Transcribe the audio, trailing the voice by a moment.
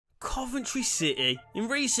Coventry City, in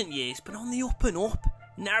recent years, been on the up and up,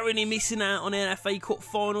 narrowly missing out on an FA Cup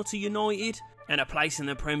final to United, and a place in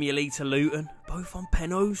the Premier League to Luton, both on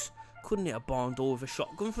penalties. Couldn't hit a barn door with a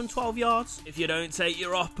shotgun from 12 yards. If you don't take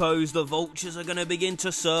your oppos, the vultures are going to begin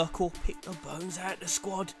to circle, pick the bones out the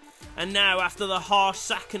squad. And now, after the harsh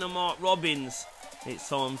sacking of Mark Robbins, it's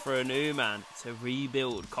time for a new man to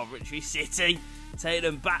rebuild Coventry City, take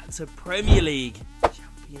them back to Premier League,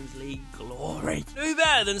 Champions League glory. No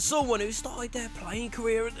better than someone who started their playing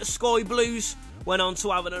career at the Sky Blues, went on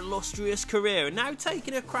to have an illustrious career, and now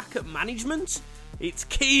taking a crack at management. It's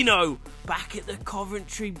Keano, back at the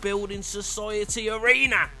Coventry Building Society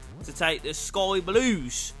Arena, to take the Sky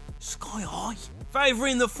Blues sky high.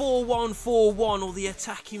 Favouring the 4-1-4-1 or the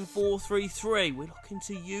attacking 4-3-3, we're looking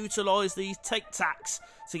to utilise these tic-tacs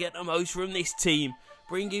to get the most from this team,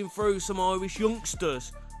 bringing through some Irish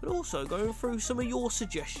youngsters, but also going through some of your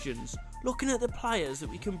suggestions, looking at the players that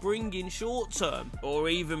we can bring in short term, or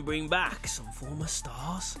even bring back some former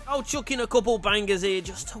stars. I'll chuck in a couple bangers here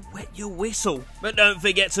just to wet your whistle, but don't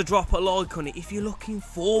forget to drop a like on it if you're looking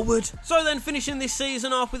forward. So then, finishing this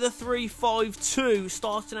season off with a 3-5-2,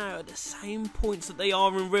 starting out at the same points that they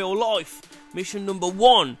are in real life. Mission number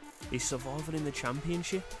 1 is survival in the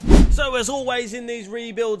Championship. So as always in these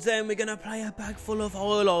rebuilds then, we're going to play a bag full of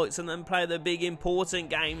highlights and then play the big important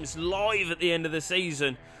games live at the end of the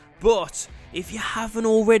season. But if you haven't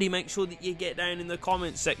already, make sure that you get down in the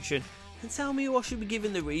comments section and tell me who I should be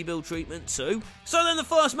giving the rebuild treatment to. So then the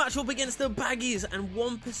first match up against the Baggies, and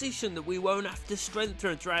one position that we won't have to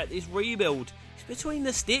strengthen throughout this rebuild is between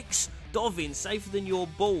the sticks. Dovin, safer than your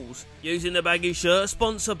balls. Using the Baggy shirt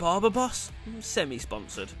sponsor Barber Boss?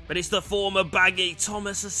 Semi-sponsored. But it's the former Baggy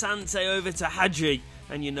Thomas Asante over to Hadji.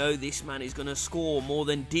 And you know this man is going to score more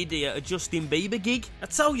than Diddy at a Justin Bieber gig. I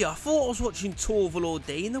tell you, I thought I was watching Torval or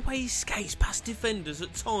Dean, the way he skates past defenders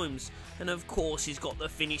at times. And of course he's got the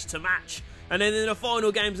finish to match. And then in the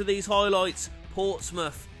final games of these highlights,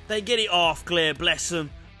 Portsmouth, they get it half clear, bless them.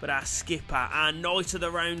 But our skipper, our knight of the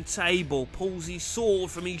round table, pulls his sword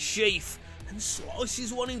from his sheath and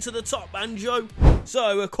slices one into the top banjo.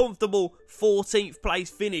 So a comfortable 14th place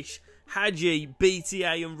finish. Hadji,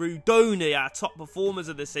 BTA and Rudoni, our top performers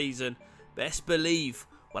of the season. Best believe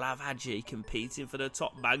we'll have Hadji competing for the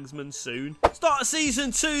top bagsman soon. Start of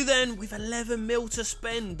season 2 then, with 11 mil to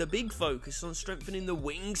spend. The big focus on strengthening the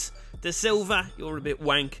wings. De Silva, you're a bit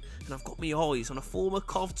wank, and I've got my eyes on a former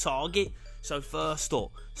Cov target. So first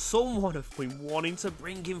up, someone I've been wanting to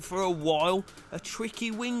bring in for a while, a tricky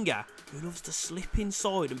winger who loves to slip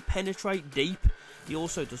inside and penetrate deep. He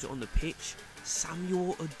also does it on the pitch.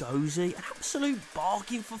 Samuel Odozie, an absolute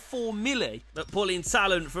bargain for 4 milli. But pulling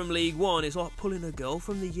talent from League One is like pulling a girl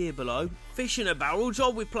from the year below. Fishing a barrel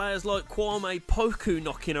job with players like Kwame Poku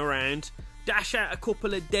knocking around. Dash out a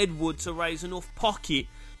couple of deadwood to raise enough pocket,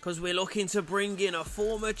 because we're looking to bring in a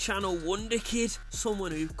former Channel wonder kid,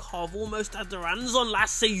 someone who Cov almost had their hands on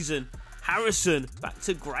last season. Harrison, back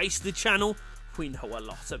to grace the Channel. We know a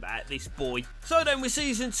lot about this boy. So then, with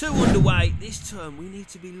season 2 underway, this term we need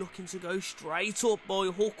to be looking to go straight up by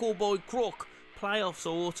hook or by crook. Playoffs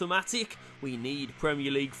are automatic. We need Premier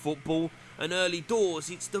League football. And early doors,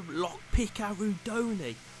 it's the lockpicker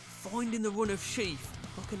Rudoni, finding the run of sheath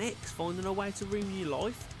like an ex finding a way to ruin your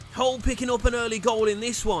life. Hull picking up an early goal in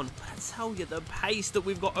this one, but I tell you, the pace that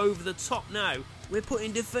we've got over the top now, we're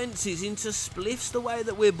putting defences into spliffs the way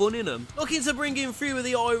that we're bunning them. Looking to bring in a few of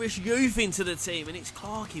the Irish youth into the team, and it's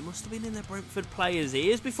Clark, he must have been in the Brentford players'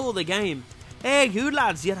 ears before the game. Hey, you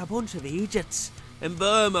lads, you're a bunch of idiots. And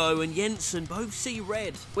Burmo and Jensen both see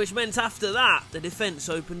red, which meant after that, the defence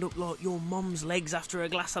opened up like your mum's legs after a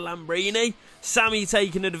glass of Lambrini. Sammy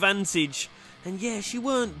taking advantage, and yeah, she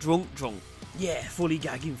weren't drunk. Yeah, fully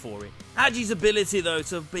gagging for it. Hadji's ability, though,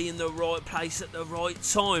 to be in the right place at the right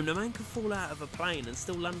time. The man could fall out of a plane and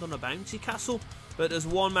still land on a bouncy castle. But there's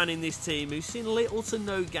one man in this team who's seen little to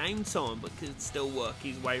no game time, but could still work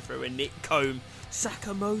his way through a Nick Combe.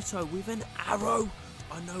 Sakamoto with an arrow.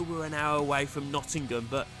 I know we're an hour away from Nottingham,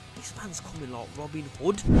 but this man's coming like Robin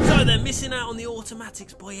Hood. So they're missing out on the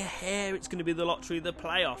automatics by a hair. It's going to be the lottery of the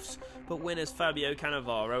playoffs. But when has Fabio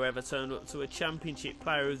Cannavaro ever turned up to a Championship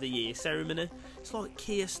Player of the Year ceremony? It's like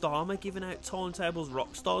Keir Starmer giving out Timetables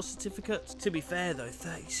Rockstar certificates. To be fair though,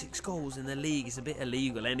 36 goals in the league is a bit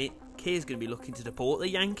illegal, ain't it? Keir's going to be looking to deport the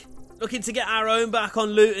Yank. Looking to get our own back on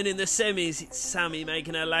Luton in the semis. It's Sammy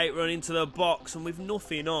making a late run into the box, and with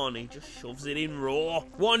nothing on, he just shoves it in raw.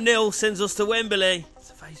 1-0 sends us to Wembley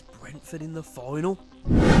to face Brentford in the final.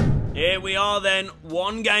 Here we are then,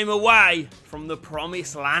 one game away from the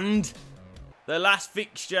promised land. The last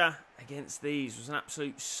fixture against these was an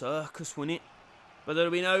absolute circus, wasn't it? But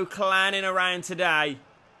there'll be no clowning around today.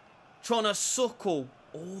 Trying to suckle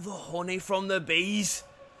all the honey from the bees.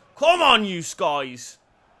 Come on, you skies.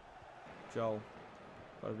 Joel.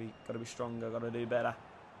 Gotta be stronger. Gotta do better.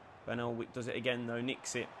 Van Elwick does it again, though.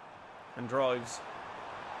 Nicks it. And drives.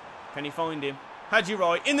 Can he find him? Hadji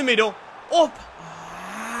right. In the middle. Up.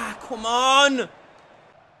 Ah, come on.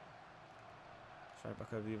 Straight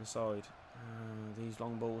back over the other side. These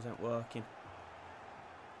long balls ain't working.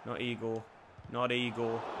 Not Igor. Not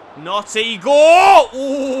Igor. Not Igor!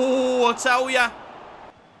 Ooh, I tell ya.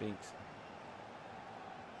 Binks.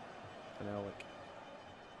 Van Elwick.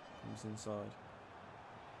 Comes inside.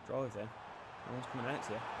 Drive then. No one's coming out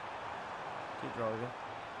here. Keep driving.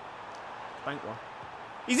 Bank one.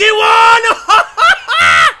 He's in one!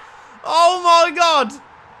 Oh my god!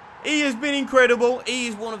 He has been incredible. He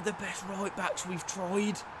is one of the best right backs we've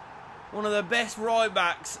tried. One of the best right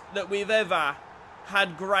backs that we've ever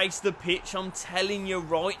had grace the pitch. I'm telling you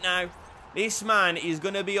right now. This man is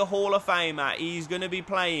going to be a Hall of Famer. He's going to be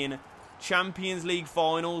playing Champions League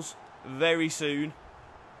finals very soon.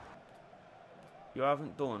 You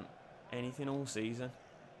haven't done anything all season.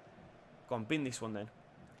 Go on, bin this one then.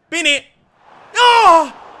 Bin it!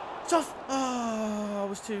 Oh! Tough. Oh, I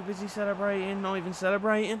was too busy celebrating. Not even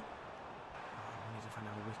celebrating. Oh, I need to find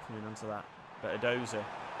out a whip coming onto that. But Adoza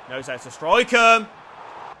knows how to strike him.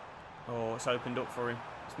 Oh, it's opened up for him.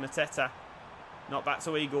 It's Mateta. Not back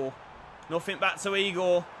to Igor. Nothing back to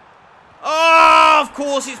Igor. Oh, of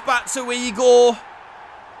course it's back to Igor.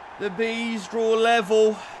 The bees draw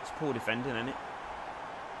level. It's poor defending, isn't it?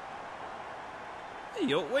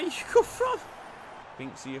 Hey, where you come from?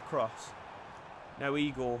 Binksy across. Now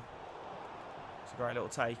Igor. It's a great little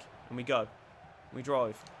take. And we go. We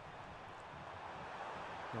drive.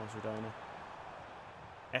 Nice Radona.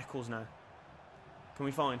 Eccles now. Can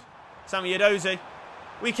we find Sammy Adozi?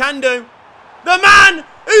 We can do. The man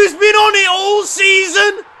who's been on it all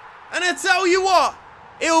season. And I tell you what,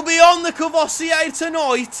 he'll be on the Cavossier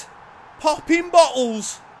tonight. Popping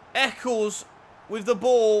bottles. Eccles with the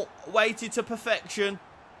ball weighted to perfection.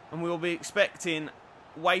 And we'll be expecting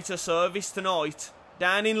waiter service tonight.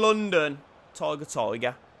 Down in London.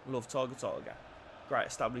 Tiger. Love Tiger. Great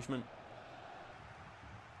establishment.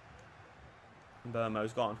 And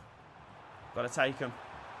Burmo's gone. Got to take him.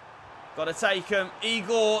 Got to take him.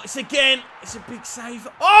 Igor. It's again. It's a big save.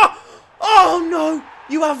 Oh! Oh no!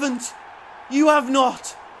 You haven't. You have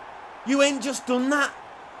not. You ain't just done that.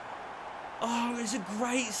 Oh, it's a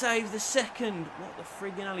great save. The second. What the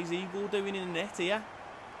friggin' hell is Igor doing in the net here?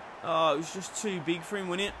 Oh, it was just too big for him,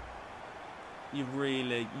 wasn't it? You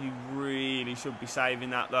really should be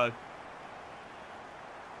saving that though.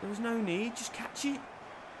 There was no need. Just catch it.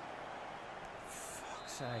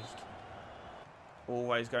 Fuck's sake.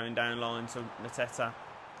 Always going down line to Mateta.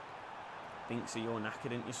 Binksy, you're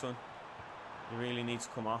knackered, ain't you, son? You really need to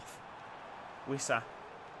come off. Wissa.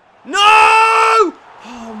 No! Oh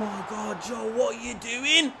my god, Joel, what are you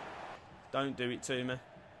doing? Don't do it to me.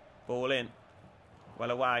 Ball in.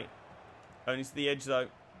 Well away. Only to the edge though.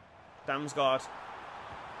 Damsgaard.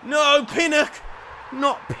 No, Pinnock!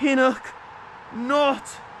 Not Pinnock. Not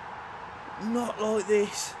like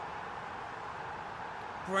this.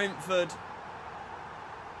 Brentford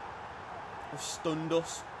have stunned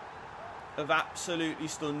us. Have absolutely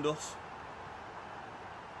stunned us.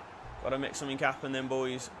 Got to make something happen then,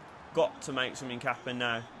 boys. Got to make something happen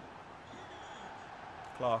now.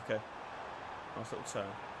 Clarko. Nice little turn.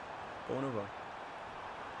 Go on a run.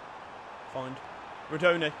 Find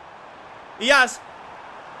Radoni. He has.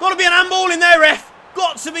 Got to be an handball in there, ref.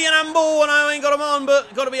 Got to be an handball. And I ain't got him on,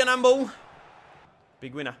 but got to be an handball.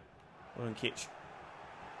 Big winner. Well done, Kitch.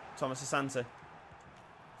 Thomas Asante.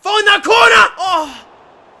 Find that corner! Oh!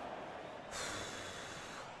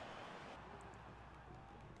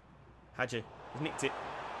 Hadji. He's nicked it.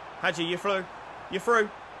 Hadji, you're through. You're through.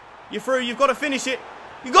 You're through. You've got to finish it.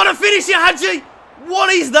 You've got to finish it, Hadji!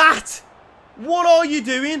 What is that? What are you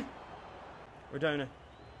doing? Radona.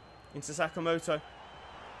 Into Sakamoto.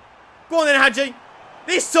 Go on then, Hadji.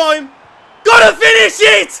 This time. Gotta finish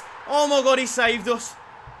it! Oh my god, he saved us.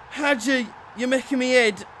 Hadji, you're making me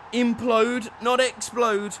head implode, not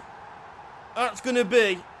explode. That's going to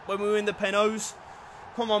be when we win the penalties.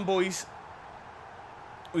 Come on, boys.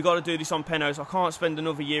 We got to do this on penalties. I can't spend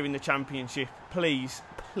another year in the championship. Please,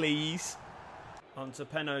 please. On to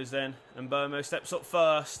penalties then. And Burmo steps up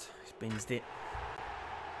first. He's binsed it.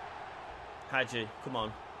 Hadji, come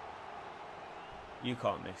on. You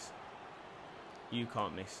can't miss. You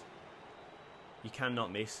can't miss. You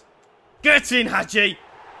cannot miss. Get in, Hadji!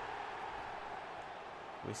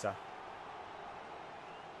 Wissa.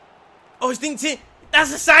 Oh, he's dinked it.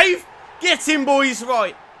 That's a save. Get in, boys.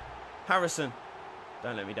 Right. Harrison.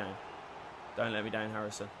 Don't let me down. Don't let me down,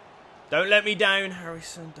 Harrison. Don't let me down,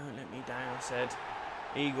 Harrison. Don't let me down, I said.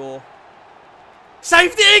 Igor.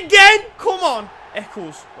 Saved it again. Come on.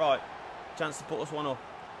 Eccles. Right. Chance to put us one up.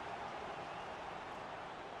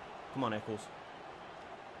 Come on, Eccles.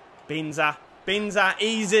 Binza. Binza.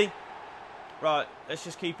 Easy. Right. Let's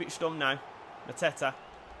just keep it stum now. Mateta.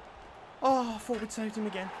 Oh, I thought we'd saved him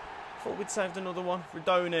again. Thought we'd saved another one.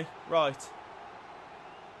 Rodoni. Right.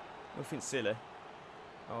 Nothing silly.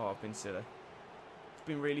 Oh, I've been silly. It's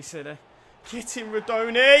been really silly. Get him,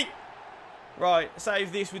 Rodoni! Right,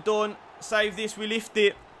 save this, we're done. Save this, we lift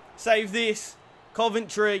it. Save this.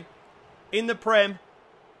 Coventry. In the Prem.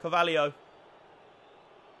 Carvalho.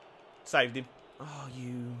 Saved him. Oh,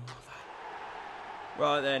 you...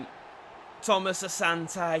 Right then. Thomas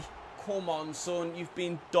Asante. Come on, son. You've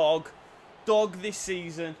been dog. Dog this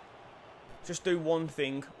season. Just do one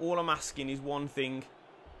thing. All I'm asking is one thing.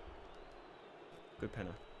 Good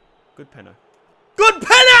penno. Good penno. Good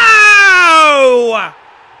penno!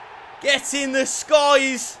 Get in the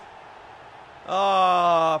skies.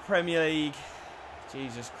 Ah, Premier League.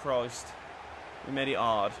 Jesus Christ. We made it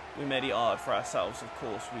hard. We made it hard for ourselves. Of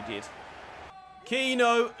course we did.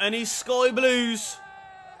 Keno and his Sky Blues.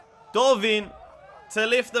 Dove in to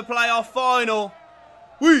lift the playoff final.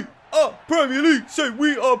 We are Premier League. Say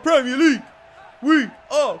we are Premier League. We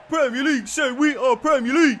are Premier League. Say we are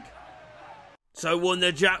Premier League. So won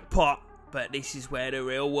the jackpot, but this is where the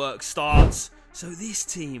real work starts. So this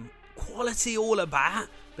team, quality all about,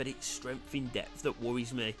 but it's strength in depth that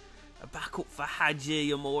worries me. A backup for Hadji,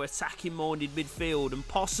 a more attacking-minded midfield, and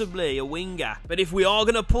possibly a winger. But if we are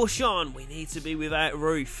going to push on, we need to be without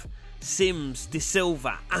Roof, Sims, De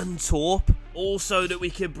Silva, and Torp. Also that we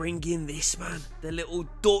could bring in this man, the little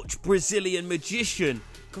Dutch Brazilian magician.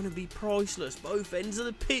 Going to be priceless, both ends of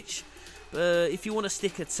the pitch. If you want to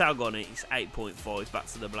stick a tag on it, it's 8.5 back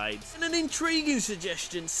to the Blades. And an intriguing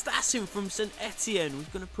suggestion, Stassin from St Etienne was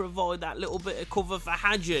going to provide that little bit of cover for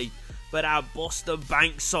Hadji. But our Buster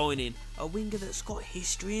Bank signing, a winger that's got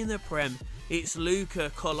history in the Prem, it's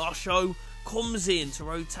Luca Colosho, comes in to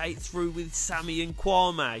rotate through with Sammy and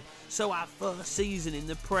Kwame. So our first season in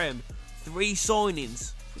the Prem, 3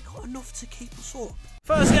 signings, we got enough to keep us up.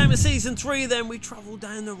 First game of season 3 then, we travelled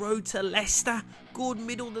down the road to Leicester. Good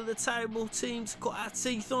middle of the table team to cut our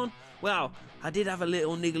teeth on. Well, I did have a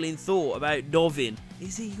little niggling thought about Dovin.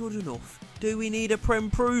 Is he good enough? Do we need a Prem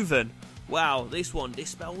proven? Wow, this one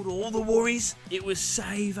dispelled all the worries. It was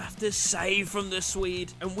save after save from the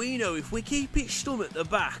Swede. And we know if we keep it stum at the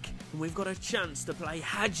back, and we've got a chance to play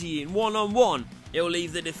Hadji in one-on-one, it'll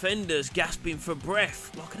leave the defenders gasping for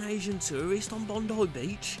breath like an Asian tourist on Bondi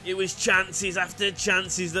Beach. It was chances after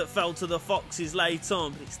chances that fell to the Foxes late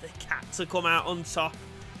on, but it's the cat to come out on top.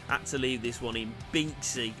 Had to leave this one in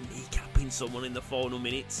Binksy, kneecapping someone in the final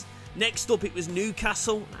minutes. Next up, it was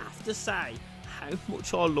Newcastle. I have to say, how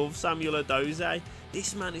much I love Samuel Edoze.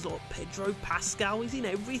 This man is like Pedro Pascal, he's in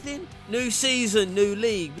everything. New season, new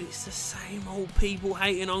league, but it's the same old people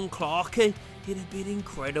hating on Clarkey. He'd have been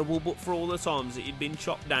incredible, but for all the times that he'd been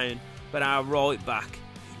chopped down. But our right back,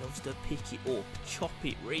 he loves to pick it up, chop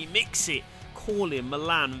it, remix it, call him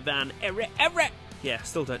Milan Van Everett. Yeah,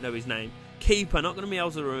 still don't know his name. Keeper, not going to be able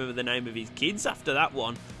to remember the name of his kids after that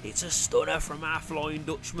one. It's a stunner from our Flying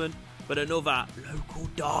Dutchman. But another local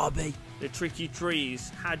derby. The Tricky Trees,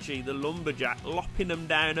 Hadji the Lumberjack, lopping them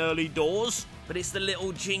down early doors. But it's the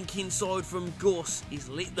little jink inside from Gus. He's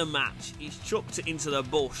lit the match, he's chucked it into the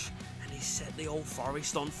bush, and he's set the old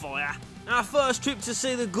forest on fire. Our first trip to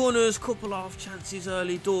see the Gunners, couple half chances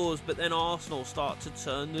early doors, but then Arsenal start to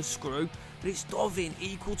turn the screw. But it's Dovin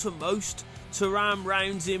equal to most. Thuram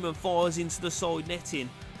rounds him and fires into the side netting.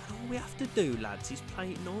 And all we have to do, lads, is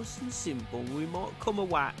play it nice and simple. We might come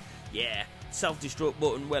away. Yeah, self-destruct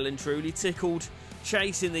button well and truly tickled.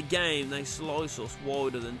 Chasing the game, they slice us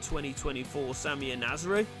wider than 2024 Samir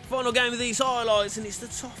Nasri. Final game of these highlights, and it's the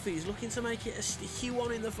Toffees looking to make it a sticky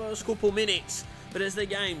one in the first couple minutes. But as the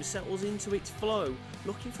game settles into its flow,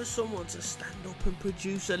 looking for someone to stand up and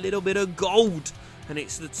produce a little bit of gold. And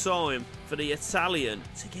it's the time for the Italian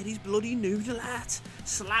to get his bloody noodle out.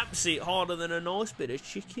 Slaps it harder than a nice bit of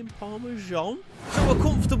chicken parmesan. So a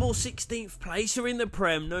comfortable 16th placer in the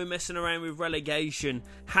Prem, no messing around with relegation.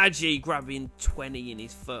 Hadji grabbing 20 in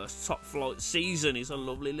his first top flight season is a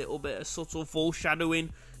lovely little bit of subtle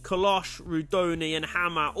foreshadowing. Kalosh, Rudoni and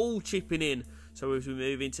Hammer all chipping in. So as we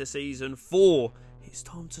move into season 4, it's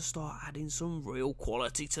time to start adding some real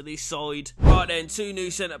quality to this side. Right then, 2 new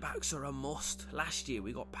centre-backs are a must. Last year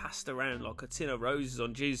we got passed around like a tin of roses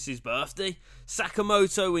on Jesus' birthday.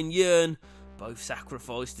 Sakamoto and Yearn, both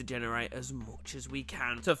sacrificed to generate as much as we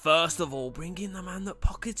can to first of all bring in the man that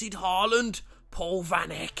pocketed Haaland, Paul Van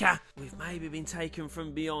Hecke. We've maybe been taken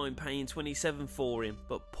from behind paying 27 for him,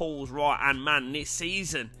 but Paul's right-hand man this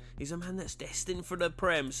season is a man that's destined for the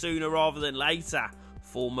Prem sooner rather than later.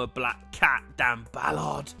 Former Black Cat Dan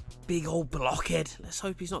Ballard. Big old blockhead. Let's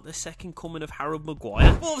hope he's not the second coming of Harold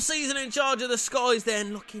Maguire. Fourth season in charge of the Skies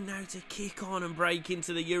then, looking now to kick on and break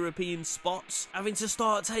into the European spots. Having to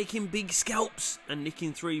start taking big scalps and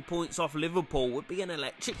nicking 3 points off Liverpool would be an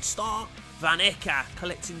electric start. Van Hecke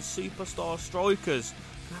collecting superstar strikers.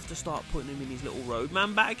 Gonna have to start putting him in his little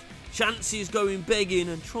roadman bag. Chances going begging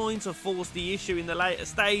and trying to force the issue in the later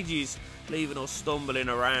stages, leaving us stumbling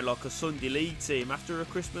around like a Sunday League team after a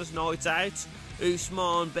Christmas night out.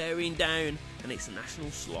 Usman bearing down, and it's a national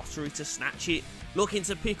slottery to snatch it. Looking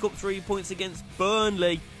to pick up 3 points against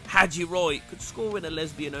Burnley. Hadji Wright could score in a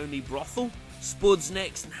lesbian-only brothel. Spuds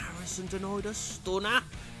next, and Harrison denied a stunner.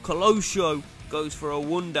 Colosio goes for a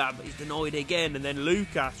wonder, but he's denied again, and then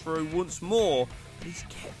Lucas through once more. But he's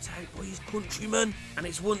kept out by his countrymen, and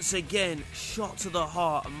it's once again shot to the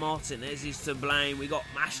heart, and Martinez is to blame. We got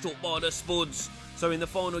mashed up by the Spuds. So in the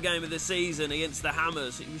final game of the season against the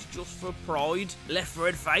Hammers, it was just for pride. Left for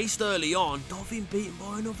head faced early on, Dovin beaten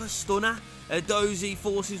by another stunner. Edozie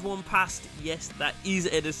forces one past. Yes, that is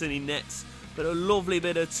Edison in nets, but a lovely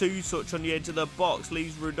bit of two-touch on the edge of the box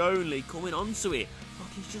leaves Rodonli coming onto it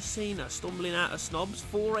like he's just seen her stumbling out of Snobs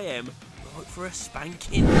 4 AM. Right for a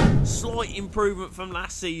spanking. Slight improvement from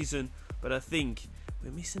last season, but I think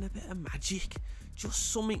we're missing a bit of magic.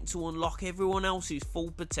 Just something to unlock everyone else's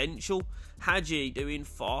full potential. Hadji doing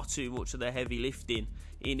far too much of the heavy lifting.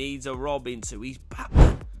 He needs a Robin to his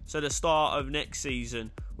Batman. So the start of next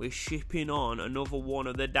season, we're shipping on another one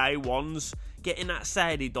of the day ones. Getting that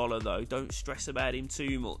Saudi dollar though, don't stress about him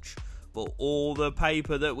too much. But all the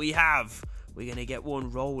paper that we have, we're going to get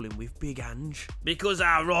one rolling with Big Ange. Because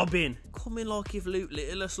our Robin, coming like if Luke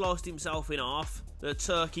Little sliced himself in half. The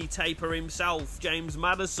turkey taper himself, James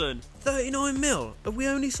Maddison. 39 mil. Have we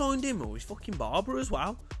only signed him? Or he's fucking Barber as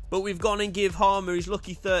well. But we've gone and give Harmer his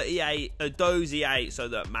lucky 38, a dozy 8, so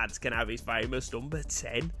that Mads can have his famous number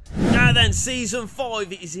 10. Now then, season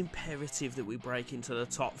 5, it is imperative that we break into the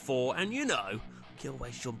top 4. And you know, we can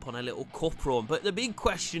always jump on a little cup run. But the big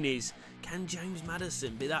question is, can James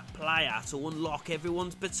Maddison be that player to unlock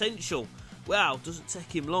everyone's potential? Well, doesn't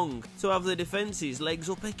take him long to have the defence's legs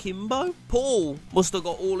up akimbo. Paul must have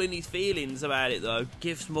got all in his feelings about it though.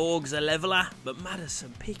 Gives Morgs a leveller, but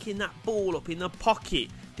Maddison picking that ball up in the pocket.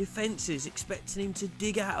 Defences expecting him to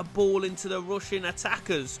dig out a ball into the rushing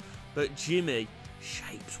attackers, but Jimmy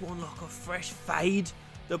shapes one like a fresh fade.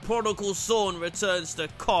 The prodigal son returns to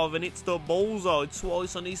Cov, and it's the bullseye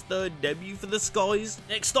twice on his third debut for the Skies.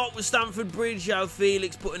 Next stop was Stamford Bridge, Joe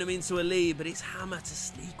Felix putting him into a lead, but it's Hammer to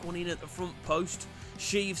sneak one in at the front post.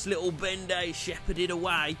 Sheaves' little Bende shepherded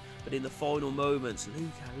away, but in the final moments,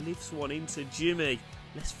 Luca lifts one into Jimmy.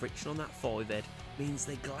 Less friction on that 5-head means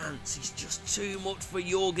the glance is just too much for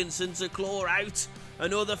Jorgensen to claw out.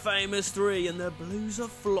 Another famous 3, and the Blues are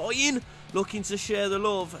flying. Looking to share the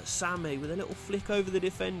love, Sammy with a little flick over the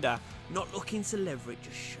defender. Not looking to leverage,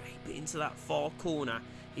 just shape it into that far corner.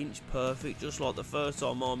 Inch perfect, just like the first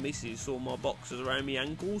time my missus saw my boxers around my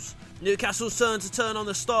ankles. Newcastle's turn to turn on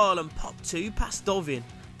the style and pop 2 past Dovin.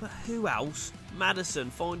 But who else? Maddison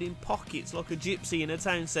finding pockets like a gypsy in a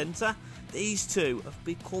town centre. These two have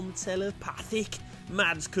become telepathic.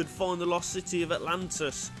 Mads could find the lost city of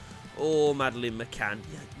Atlantis. Or Madeline McCann.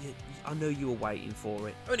 I know you were waiting for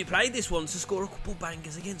it. Only played this one to score a couple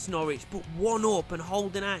bangers against Norwich, but 1 up and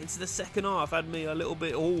holding out into the second half had me a little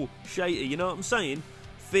bit shaky, you know what I'm saying?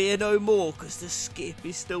 Fear no more, because the skip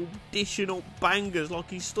is still dishing up bangers like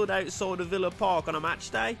he stood outside of Villa Park on a match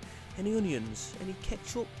day. Any onions? Any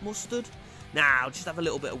ketchup? Mustard? Nah, I'll just have a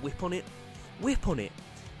little bit of whip on it. Whip on it?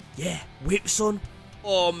 Yeah, whip, son.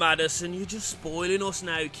 Oh, Maddison, you're just spoiling us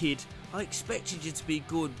now, kid. I expected you to be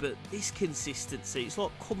good, but this consistency, it's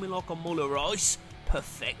like coming like a mull of rice.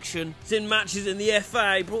 Perfection. 10 matches in the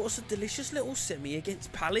FA brought us a delicious little semi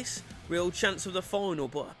against Palace. Real chance of the final,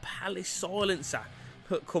 but a Palace silencer.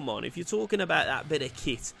 But come on, if you're talking about that bit of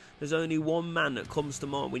kit, there's only one man that comes to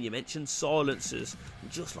mind when you mention silencers.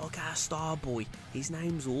 And just like our star boy, his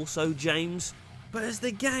name's also James. But as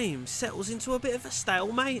the game settles into a bit of a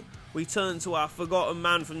stalemate, we turn to our forgotten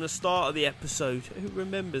man from the start of the episode, who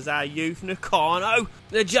remembers our youth, Nakano.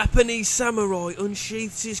 The Japanese samurai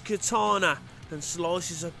unsheaths his katana and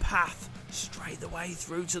slices a path straight the way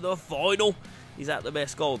through to the final. Is that the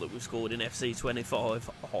best goal that we've scored in FC25?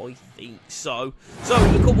 I think so. So,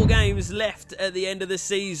 a couple games left at the end of the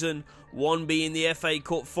season, one being the FA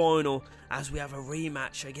Cup final as we have a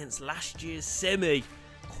rematch against last year's semi.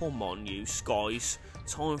 Come on, you Skies.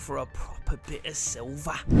 Time for a proper bit of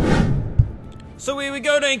silver. So here we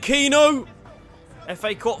go then, Keno.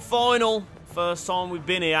 FA Cup final. First time we've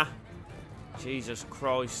been here. Jesus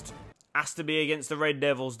Christ. Has to be against the Red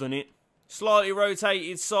Devils, doesn't it? Slightly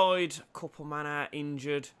rotated side. Couple man out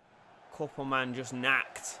injured. Couple man just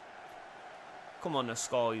knacked. Come on, the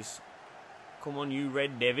Skies. Come on, you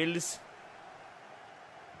Red Devils.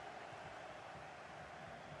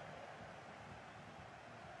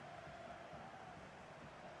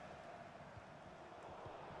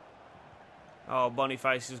 Oh,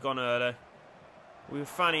 Boniface has gone early. We were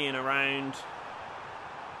fannying around.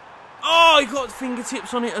 Oh, he got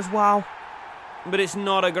fingertips on it as well. But it's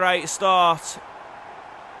not a great start.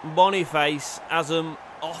 Boniface has him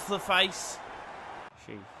off the face.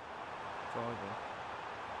 Chief.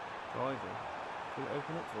 Driving. Could it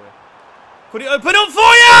open up for you? Could it open up for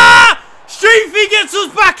you? Streafy gets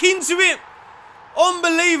us back into it.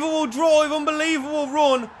 Unbelievable drive, unbelievable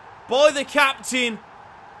run by the captain.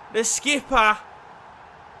 The skipper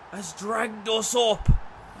has dragged us up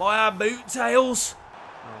by our boot tails.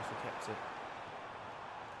 Oh, we kept it.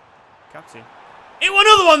 Captain. Hit one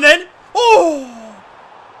other one then. Oh!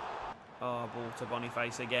 Oh, ball to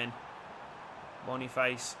Boniface again.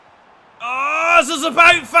 Boniface. Oh, this is a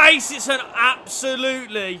boat face. It's an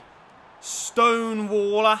absolutely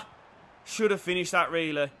stonewaller. Should have finished that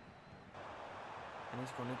really. And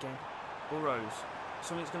he's gone again. Burrows.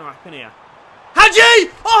 Something's going to happen here.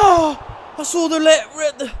 Hadji! Oh! I saw the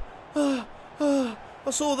I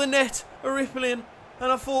saw the net rippling,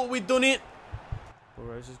 and I thought we'd done it.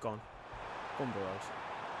 Burrows is gone. Go on, Burrows.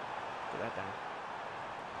 Put that down.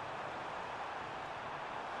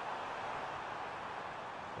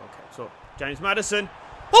 Okay, so James Maddison.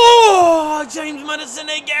 Oh! James Maddison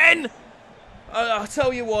again! I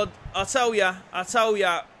tell you what. I tell ya.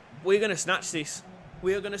 We're going to snatch this.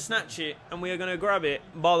 We are going to snatch it, and we are going to grab it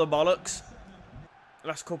by the bollocks.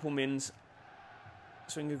 Last couple mins.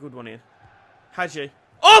 Swing a good one in. Hadji.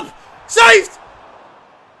 Up! Saved!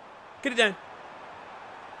 Get it down.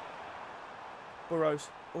 Burrows.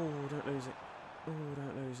 Oh, don't lose it. Oh,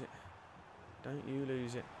 don't lose it. Don't you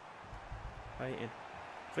lose it. Waiting.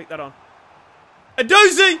 Flick that on. A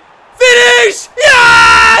doozy! Finish!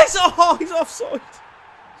 Yes! Oh, he's offside.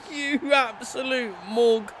 You absolute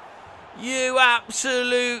mug. You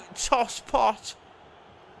absolute tosspot.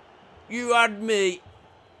 You had me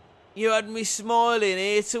smiling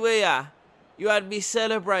ear to ear. You had me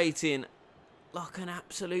celebrating like an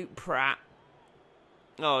absolute prat.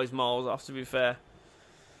 Oh, he's miles off, to be fair.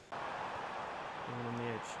 On the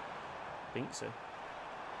edge. Binksy.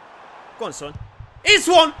 Go on, son. It's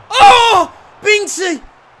one! Oh! Binksy!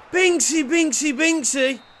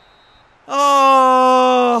 Binksy!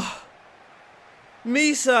 Oh!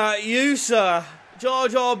 Me, sir. You, sir. Jar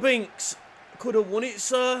Jar Binks. Could have won it,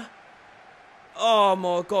 sir. Oh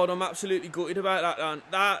my God, I'm absolutely gutted about that, man.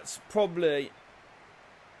 That's probably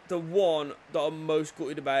the one that I'm most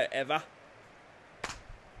gutted about ever.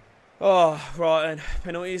 Oh, right then.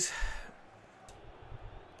 Penalties.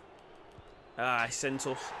 Ah, he sent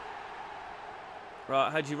us.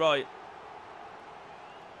 Right, Hadji right.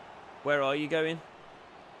 Where are you going?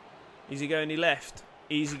 Is he going left?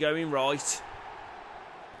 Is he going right?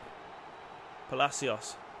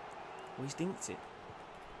 Palacios. Oh, he's dinked it.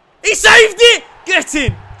 He saved it! Get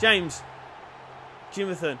in! James.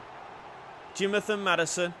 Jimathan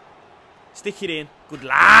Maddison. Stick it in. Good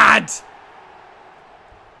lad!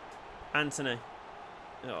 Anthony.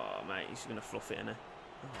 Oh, mate, he's going to fluff it, isn't he?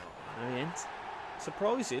 Oh, no, he ain't.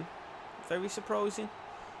 Surprising. Very surprising.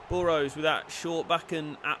 Burrows with that short back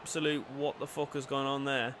and absolute what the fuck has gone on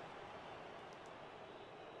there.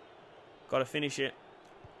 Got to finish it.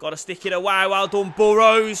 Got to stick it away. Well done,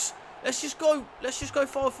 Burrows. Let's just go 5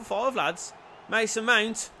 for 5, lads. Mason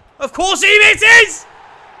Mount. Of course it is!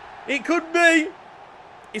 It could be.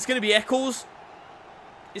 It's going to be Eccles.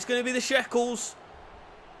 It's going to be the Shekels.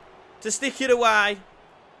 To stick it away.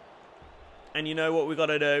 And you know what we've got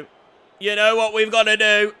to do. You know what we've got to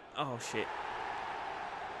do. Oh, shit.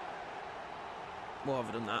 Why have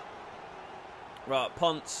I done that? Right,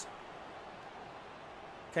 Ponce.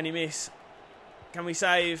 Can he miss? Can we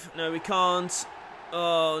save? No, we can't.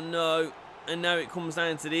 Oh, no. And now it comes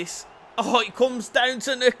down to this. Oh, it comes down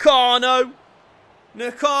to Nakano.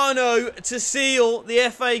 Nakano to seal the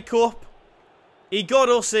FA Cup. He got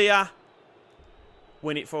us here.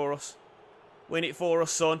 Win it for us. Win it for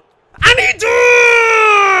us, son. And he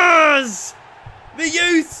does! The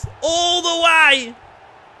youth all the way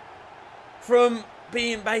from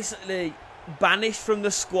being basically banished from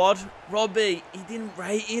the squad. Robbie, he didn't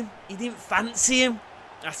rate him. He didn't fancy him.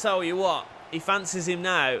 I tell you what, he fancies him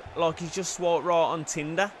now like he's just swiped right on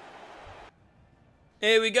Tinder.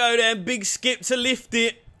 Here we go then. Big skip to lift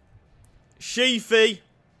it. Sheafy.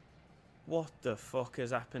 What the fuck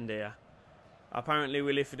has happened here? Apparently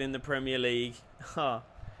we're lifted in the Premier League.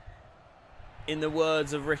 In the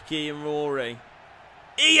words of Ricky and Rory.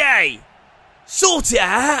 EA! Sort it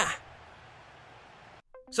out!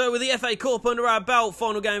 So with the FA Cup under our belt,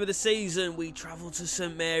 final game of the season, we travel to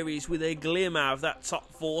St Mary's with a glimmer of that top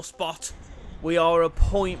 4 spot. We are a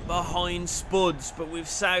point behind Spuds, but with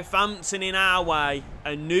Southampton in our way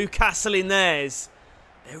and Newcastle in theirs,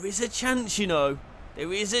 there is a chance, you know.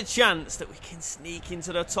 There is a chance that we can sneak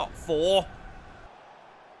into the top 4.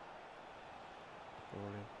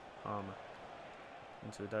 Armour.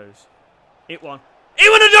 Into a doze. Hit one. Hit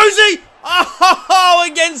one, a dozy! Oh,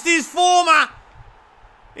 against his former.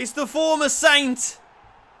 It's the former Saint.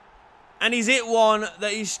 And he's hit one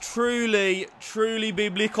that is truly, truly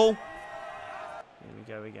biblical. Here we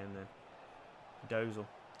go again then. Dozel.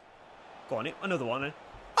 Go on, hit another one then.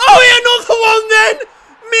 Oh, another one then!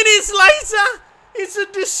 Minutes later! It's a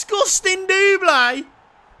disgusting double.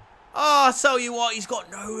 Oh, I tell you what, he's got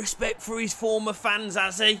no respect for his former fans,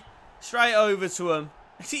 has he? Straight over to him.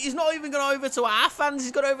 He's not even gone over to our fans,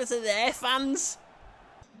 he's gone over to their fans.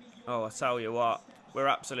 Oh, I tell you what, we're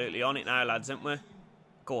absolutely on it now, lads, aren't we?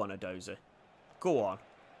 Go on, Adoza. Go on.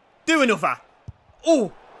 Do another.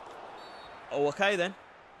 Oh! Oh, okay then.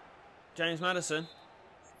 James Maddison.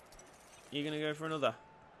 You're going to go for another.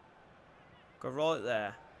 Go right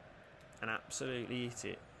there. And absolutely hit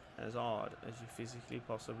it as hard as you physically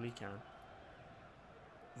possibly can.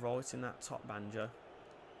 Right in that top banjo.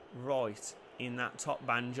 Right in that top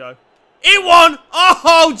banjo. It won!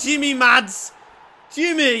 Oh, Jimmy Mads.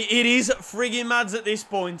 Jimmy, it is friggin' Mads at this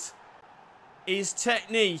point. His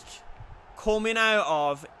technique coming out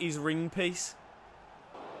of his ring piece.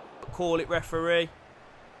 Call it, referee.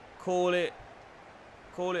 Call it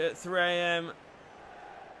at 3 AM.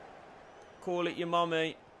 Call it your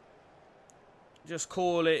mummy. Just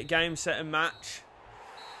call it game, set and match.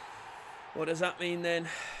 What does that mean then?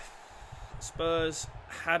 Spurs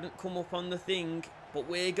hadn't come up on the thing, but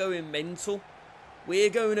we're going mental. We're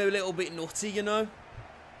going a little bit nutty, you know.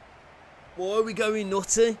 Why are we going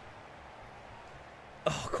nutty?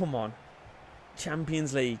 Oh, come on.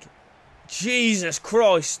 Champions League. Jesus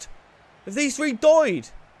Christ. Have these 3 died?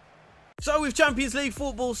 So with Champions League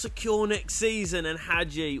football secure next season and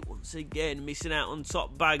Hadji once again missing out on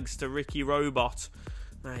top bags to Ricky Robot.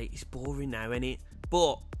 Mate, it's boring now, ain't it?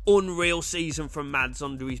 But unreal season from Mads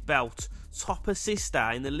under his belt. Top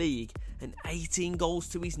assister in the league and 18 goals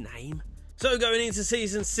to his name. So going into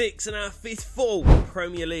season 6 and our 5th full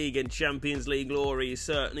Premier League and Champions League glory is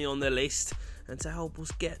certainly on the list. And to help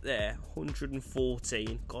us get there,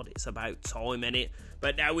 114. God, it's about time, innit?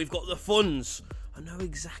 But now we've got the funds. I know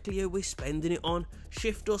exactly who we're spending it on.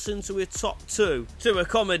 Shift us into a top 2 to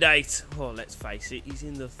accommodate. Oh, let's face it, he's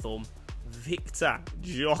in the thumb. Victor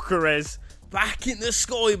Gyökeres, back in the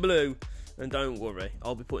sky blue. And don't worry,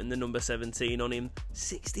 I'll be putting the number 17 on him.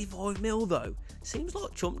 65 mil though. Seems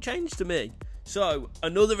like chump change to me. So,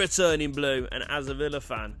 another return in blue, and as a Villa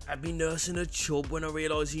fan, I'd be nursing a chub when I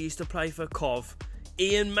realised he used to play for Cov.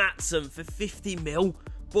 Ian Matson for 50 mil.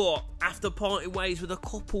 But after parting ways with a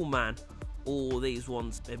couple, man, all these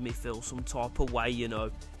ones made me feel some type of way, you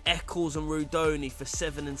know. Eccles and Rudoni for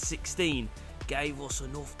 7 and 16 gave us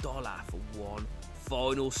enough dollar for one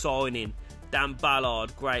final signing. Dan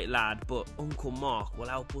Ballard, great lad, but Uncle Mark will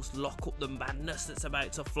help us lock up the madness that's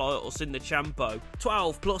about to fly at us in the Champo.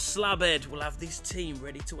 12 plus Slabhead will have this team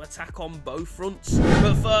ready to attack on both fronts.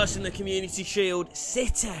 But first in the Community Shield,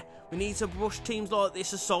 City. We need to brush teams like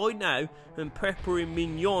this aside now and pepper in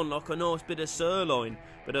Mignon like a nice bit of sirloin.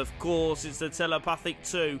 But of course it's the telepathic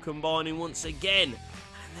 2 combining once again.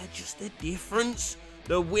 And they're just the difference.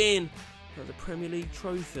 The win of the Premier League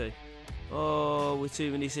trophy. Oh, we're too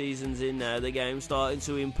many seasons in now. The game's starting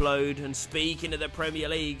to implode. And speaking of the Premier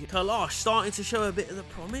League, Kalash starting to show a bit of the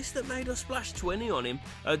promise that made us splash 20 on him.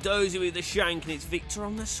 A dozy with the shank and it's Victor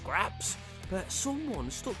on the scraps. But someone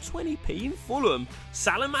stuck 20p in Fulham.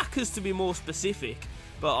 Salamakers to be more specific.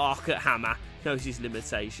 But Arcot Hammer knows his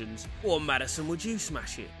limitations. Or Maddison, would you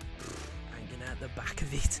smash it? Hanging out the back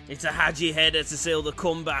of it. It's a Hadji header to seal the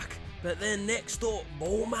comeback. But then next up,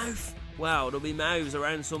 Bournemouth. Wow, there'll be mouths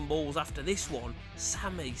around some balls after this one.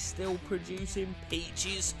 Sammy still producing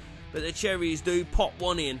peaches. but the Cherries do pop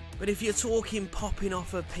one in. But if you're talking popping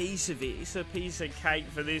off a piece of it, it's a piece of cake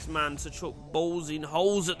for this man to chuck balls in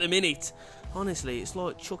holes at the minute. Honestly, it's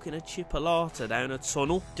like chucking a chipolata down a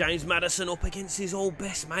tunnel. James Maddison up against his old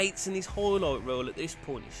best mates in his highlight reel at this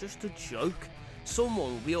point. It's just a joke.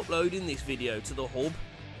 Someone will be uploading this video to the hub,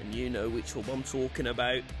 and you know which hub I'm talking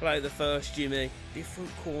about. Play the first Jimmy, different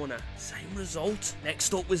corner, same result.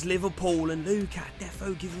 Next up was Liverpool, and Luca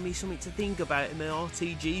defo giving me something to think about in my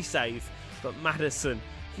RTG save. But Maddison,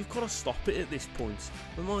 you've got to stop it at this point.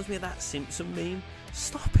 Reminds me of that Simpson meme.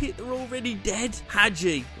 Stop it, they're already dead.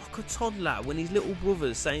 Hadji, like a toddler when his little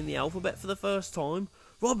brother's saying the alphabet for the first time.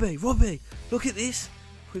 Robbie, look at this.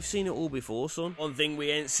 We've seen it all before, son. One thing we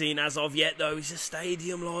ain't seen as of yet, though, is a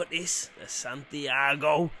stadium like this. The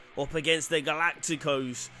Santiago up against the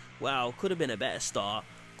Galacticos. Well, could have been a better start.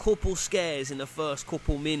 Couple scares in the first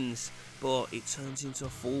couple mins, but it turns into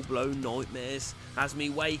full-blown nightmares as me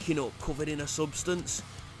waking up covered in a substance.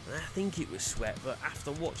 I think it was sweat, but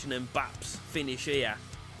after watching them Baps finish here,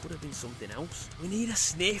 could have been something else. We need a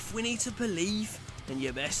sniff, we need to believe. And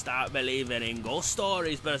you best start believing in ghost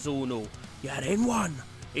stories, Berzuno. You're in one.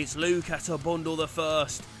 It's Luca to bundle the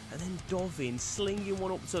first. And then Dovin slinging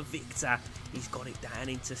one up to Victor. He's got it down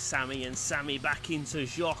into Sammy, and Sammy back into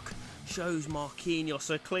Jacques. Shows Marquinhos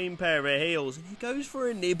a clean pair of heels, and he goes for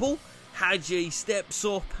a nibble. Hadji steps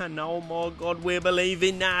up, and oh my God, we're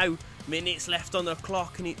believing now. Minutes left on the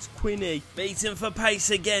clock, and it's Quinny beating for pace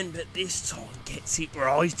again, but this time gets it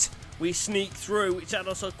right. We sneak through, which had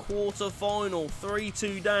us a quarter-final,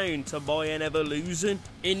 3-2 down to Bayern Evolution.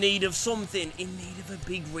 In need of something, in need of a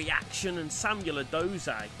big reaction, and Samuel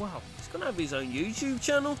Adoze, wow, he's going to have his own YouTube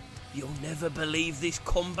channel. You'll never believe this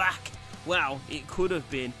comeback. Well, it could have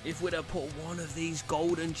been if we'd have put one of these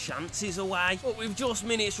golden chances away. But with just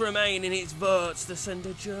minutes remaining, it's Wirtz to send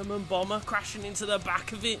a German bomber crashing into the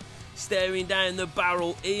back of it. Staring down the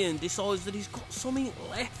barrel, Ian decides that he's got something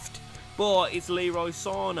left. But it's Leroy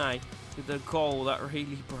Sané with the goal that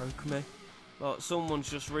really broke me. But someone's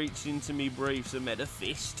just reached into me briefs and made a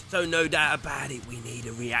fist. So no doubt about it, we need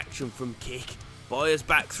a reaction from Kick. Bayer's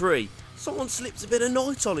back three. Someone slips a bit of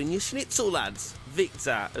Nitol in your schnitzel, lads.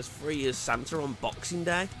 Victor as free as Santa on Boxing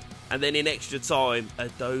Day. And then in extra time,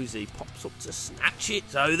 Adoze pops up to snatch it.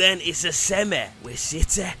 So then it's a semi with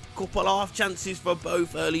City. Couple half chances for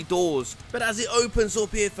both early doors. But as it opens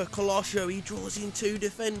up here for Colosio, he draws in two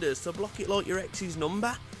defenders to block it like your ex's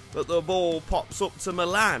number. But the ball pops up to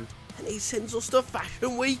Milan, and he sends us to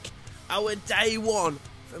Fashion Week. Our day one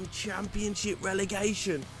from Championship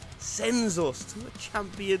relegation sends us to a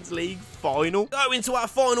Champions League final. Go into our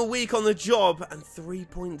final week on the job, and 3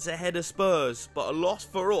 points ahead of Spurs, but a loss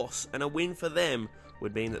for us and a win for them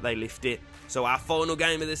would mean that they lift it. So our final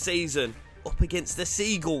game of the season, up against the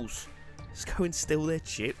Seagulls. Let's go and steal their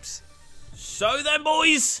chips. So then,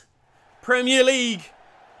 boys, Premier League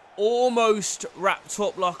almost wrapped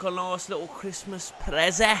up like a nice little Christmas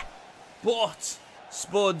present, but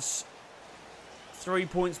Spuds 3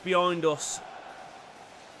 points behind us.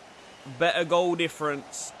 Better goal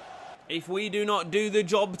difference. If we do not do the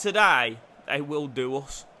job today, they will do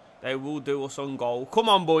us. They will do us on goal. Come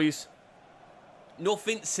on, boys.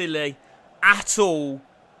 Nothing silly at all.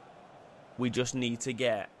 We just need to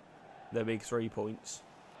get the big 3 points.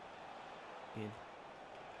 In.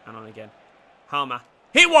 And on again. Hammer.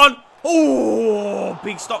 Hit one! Oh,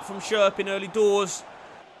 big stop from Sherp in early doors.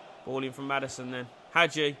 Ball in from Maddison then.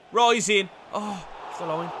 Hadji. Rising. Oh, it's the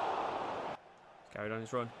line. Carried on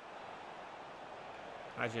his run.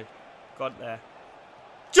 Hadji. Got there.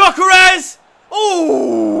 Jokeres!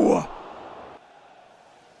 Oh!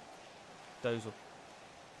 Dozel.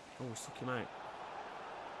 Oh, stuck him out.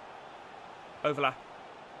 Overlap.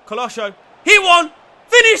 Colosio. Hit one!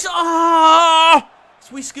 Finish! Ah!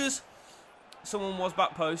 It's Whiskers. Someone was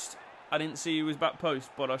back post. I didn't see he was back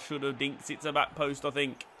post, but I should have dinked it to back post, I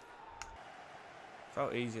think.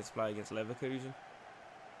 Felt easier to play against Leverkusen.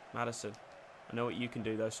 Maddison. I know what you can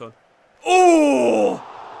do though, son. Oh!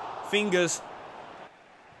 Fingers.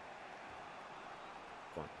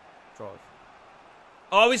 Go on. Drive.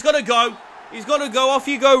 Oh, he's got to go. He's got to go. Off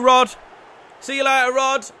you go, Rod. See you later,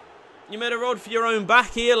 Rod. You made a rod for your own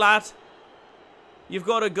back here, lad. You've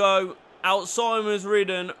got to go. Alzheimer's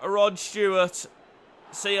ridden. Rod Stewart.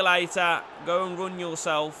 See you later. Go and run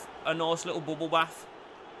yourself a nice little bubble bath.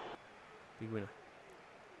 Big winner.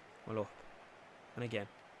 Well up. And again.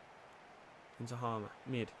 Into Harmer.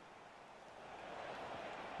 Mid.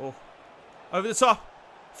 Oh. Over the top.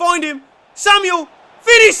 Find him. Samuel.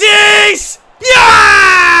 Finishes!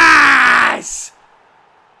 Yes!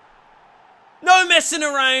 No messing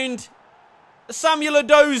around. Samuel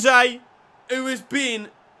Adoze, who has been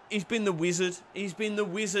he's been the wizard. He's been the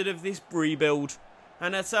wizard of this rebuild.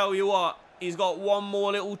 And I tell you what, he's got one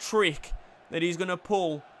more little trick that he's going to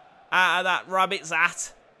pull out of that rabbit's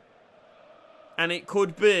hat. And it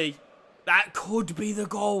could be, that could be the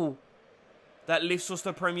goal that lifts us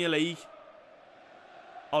to Premier League.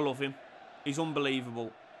 I love him. He's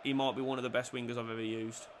unbelievable. He might be one of the best wingers I've ever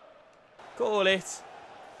used. Call it.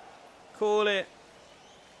 Call it.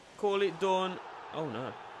 Call it done. Oh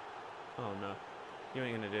no. Oh no. You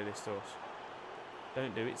ain't going to do this to us.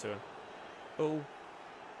 Don't do it to him. Oh.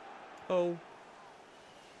 Oh.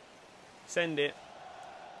 Send it.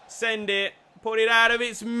 Send it. Put it out of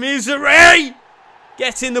its misery.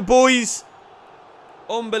 Get in the boys.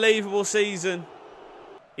 Unbelievable season.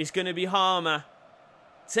 It's going to be Harmer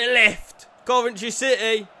to lift Coventry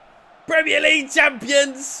City Premier League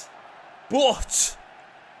champions. But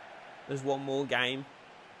there's one more game.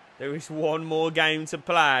 There is one more game to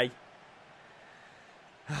play.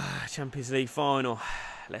 Champions League final.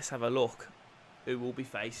 Let's have a look who we'll be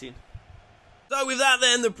facing. So with that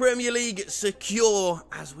then, the Premier League secure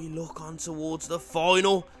as we look on towards the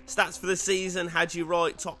final. Stats for the season, Hadji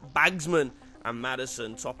Wright top bagsman and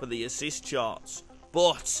Maddison top of the assist charts.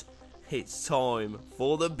 But it's time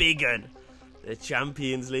for the big one, the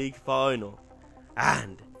Champions League final.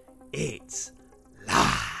 And it's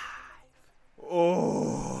live.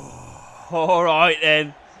 Oh, alright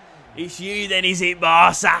then. It's you then, is it,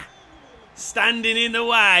 Barca? Standing in the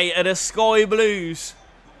way of the Sky Blues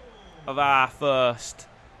of our first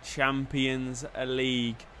Champions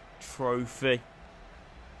League trophy.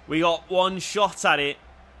 We got one shot at it,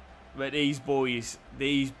 but these boys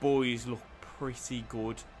look pretty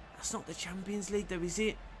good. That's not the Champions League though, is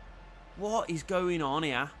it? What is going on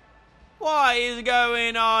here? What is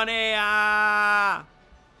going on here?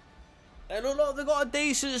 They look like they've got a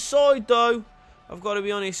decent side though. I've got to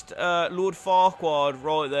be honest, Lord Farquhar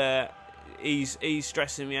right there, he's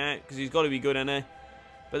stressing me out because he's got to be good, hasn't he?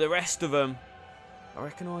 But the rest of them, I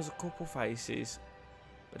recognise a couple faces,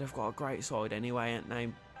 but they've got a great side anyway, ain't they?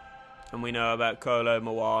 And we know about Kolo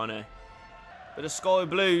Muani. But the Sky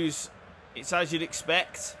Blues, it's as you'd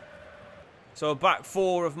expect. So a back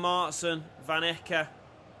four of Martson, Van Ecke,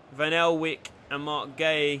 Van Elwick and Mark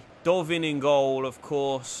Gay. Dovin in goal, of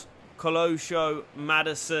course. Colosho,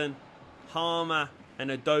 Maddison, Harmer and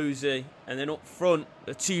Adozi. And then up front,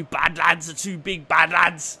 the two bad lads, the two big bad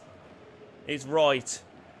lads. It's Wright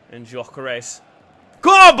and Jokeres.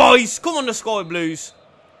 Come on, boys! Come on, the Sky Blues.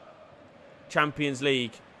 Champions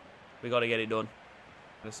League. We got to get it done.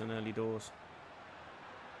 Listen, early doors.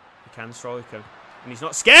 He can strike him. And he's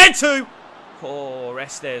not scared to! Oh,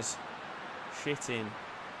 Restes. Shitting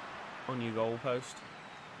on your goalpost.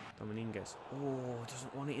 Dominguez. Oh,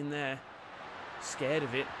 doesn't want it in there. Scared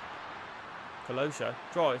of it. Colosho.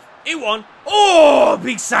 Drive. He won. Oh,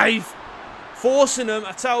 big save. Forcing them.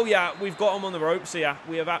 I tell ya, we've got them on the ropes here.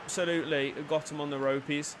 We have absolutely got them on the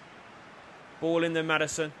ropies. Ball in there,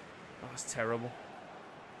 Maddison. Oh, that's terrible.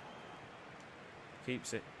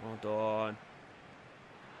 Keeps it. Well done.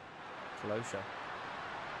 Colosho.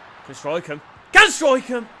 Can strike him. Can strike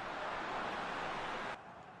him!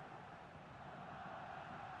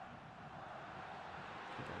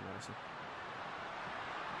 Maddison.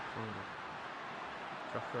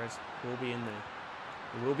 Jokeres will be in there.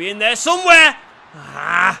 He will be in there somewhere!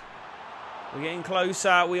 Ah! We're getting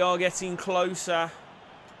closer. We are getting closer.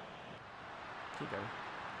 Keep going.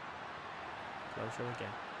 Closer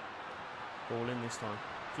again. Ball in this time.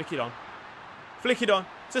 Flick it on. Flick it on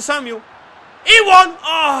to Samuel. He won!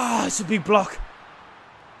 Oh, it's a big block.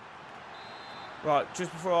 Right,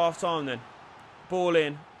 just before half time then. Ball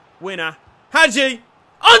in. Winner. Hadji!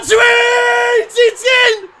 Onto it! It's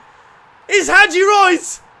in! It's Hadji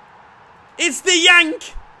Wright! It's the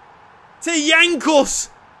yank to yank us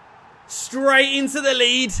straight into the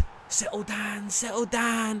lead. Settle down, settle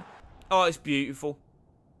down. Oh, it's beautiful.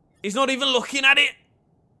 He's not even looking at it.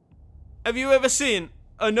 Have you ever seen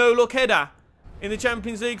a no-look header in the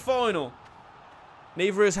Champions League final?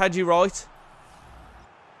 Neither has Hadji Wright.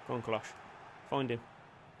 Go on, Kolosh. Find him.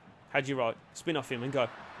 Hadji Wright. Spin off him and go.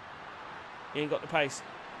 He ain't got the pace.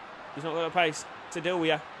 He's not got the pace to deal with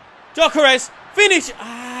you. Jokeres! Finish!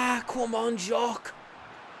 Ah, come on, Jock.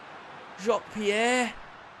 Jacques Pierre.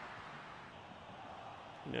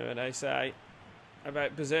 You know what they say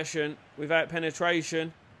about possession without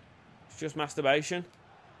penetration. It's just masturbation.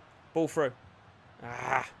 Ball through.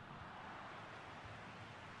 Ah.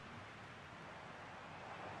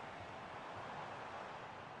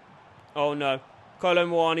 Oh no. Kolo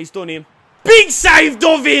Muani's done him. Big save,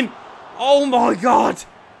 Dovin! Oh my god.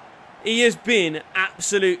 He has been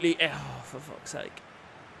absolutely... Oh, for fuck's sake.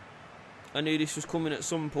 I knew this was coming at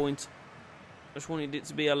some point. I just wanted it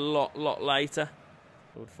to be a lot later.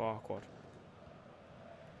 Lord Farquaad.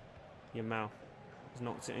 Your mouth. He's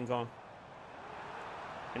knocked it and gone.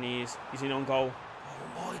 And he's in on goal.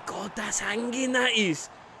 Oh my God, that's hanging, that is.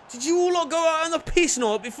 Did you all lot go out on the piss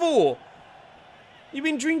night before? You've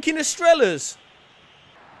been drinking Estrellas.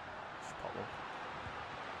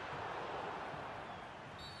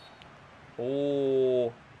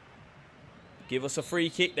 Oh. Give us a free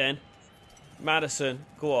kick then. Maddison,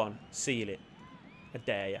 go on, seal it. I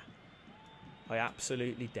dare you. I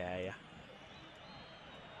absolutely dare you.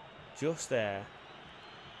 Just there.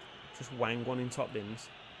 Just wang one in top bins.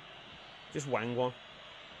 Just wang one.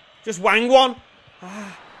 Just wang one.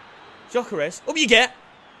 Ah. Jokeres. Up you get.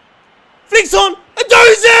 Flicks on. A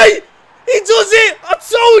dozy! He does it! I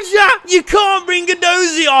told ya! You can't bring a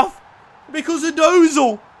dozy off. Because a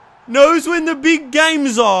Dozal knows when the big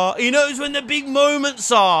games are. He knows when the big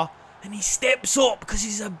moments are. And he steps up because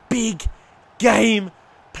he's a big game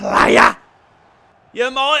player. You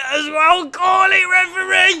might as well call it,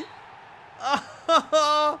 referee.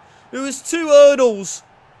 There was 2 hurdles.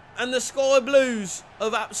 And the Sky Blues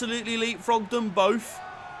have absolutely leapfrogged them both.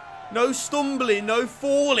 No stumbling, no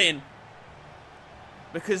falling.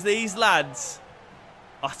 Because these lads,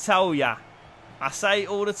 I tell ya, I say it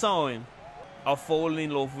all the time, I've fallen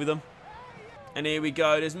in love with them. And here we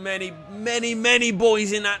go. There's many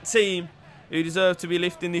boys in that team who deserve to be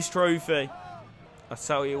lifting this trophy. I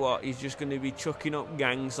tell you what, he's just going to be chucking up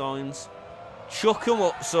gang signs. Chuck them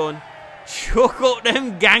up, son. Chuck up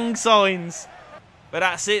them gang signs. But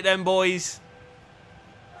that's it then, boys.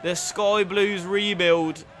 The Sky Blues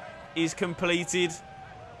rebuild is completed.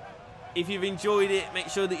 If you've enjoyed it, make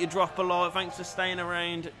sure that you drop a like. Thanks for staying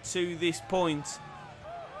around to this point.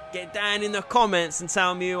 Get down in the comments and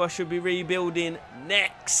tell me who I should be rebuilding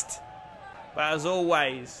next. But as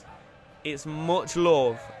always, it's much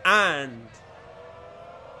love and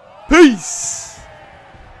peace.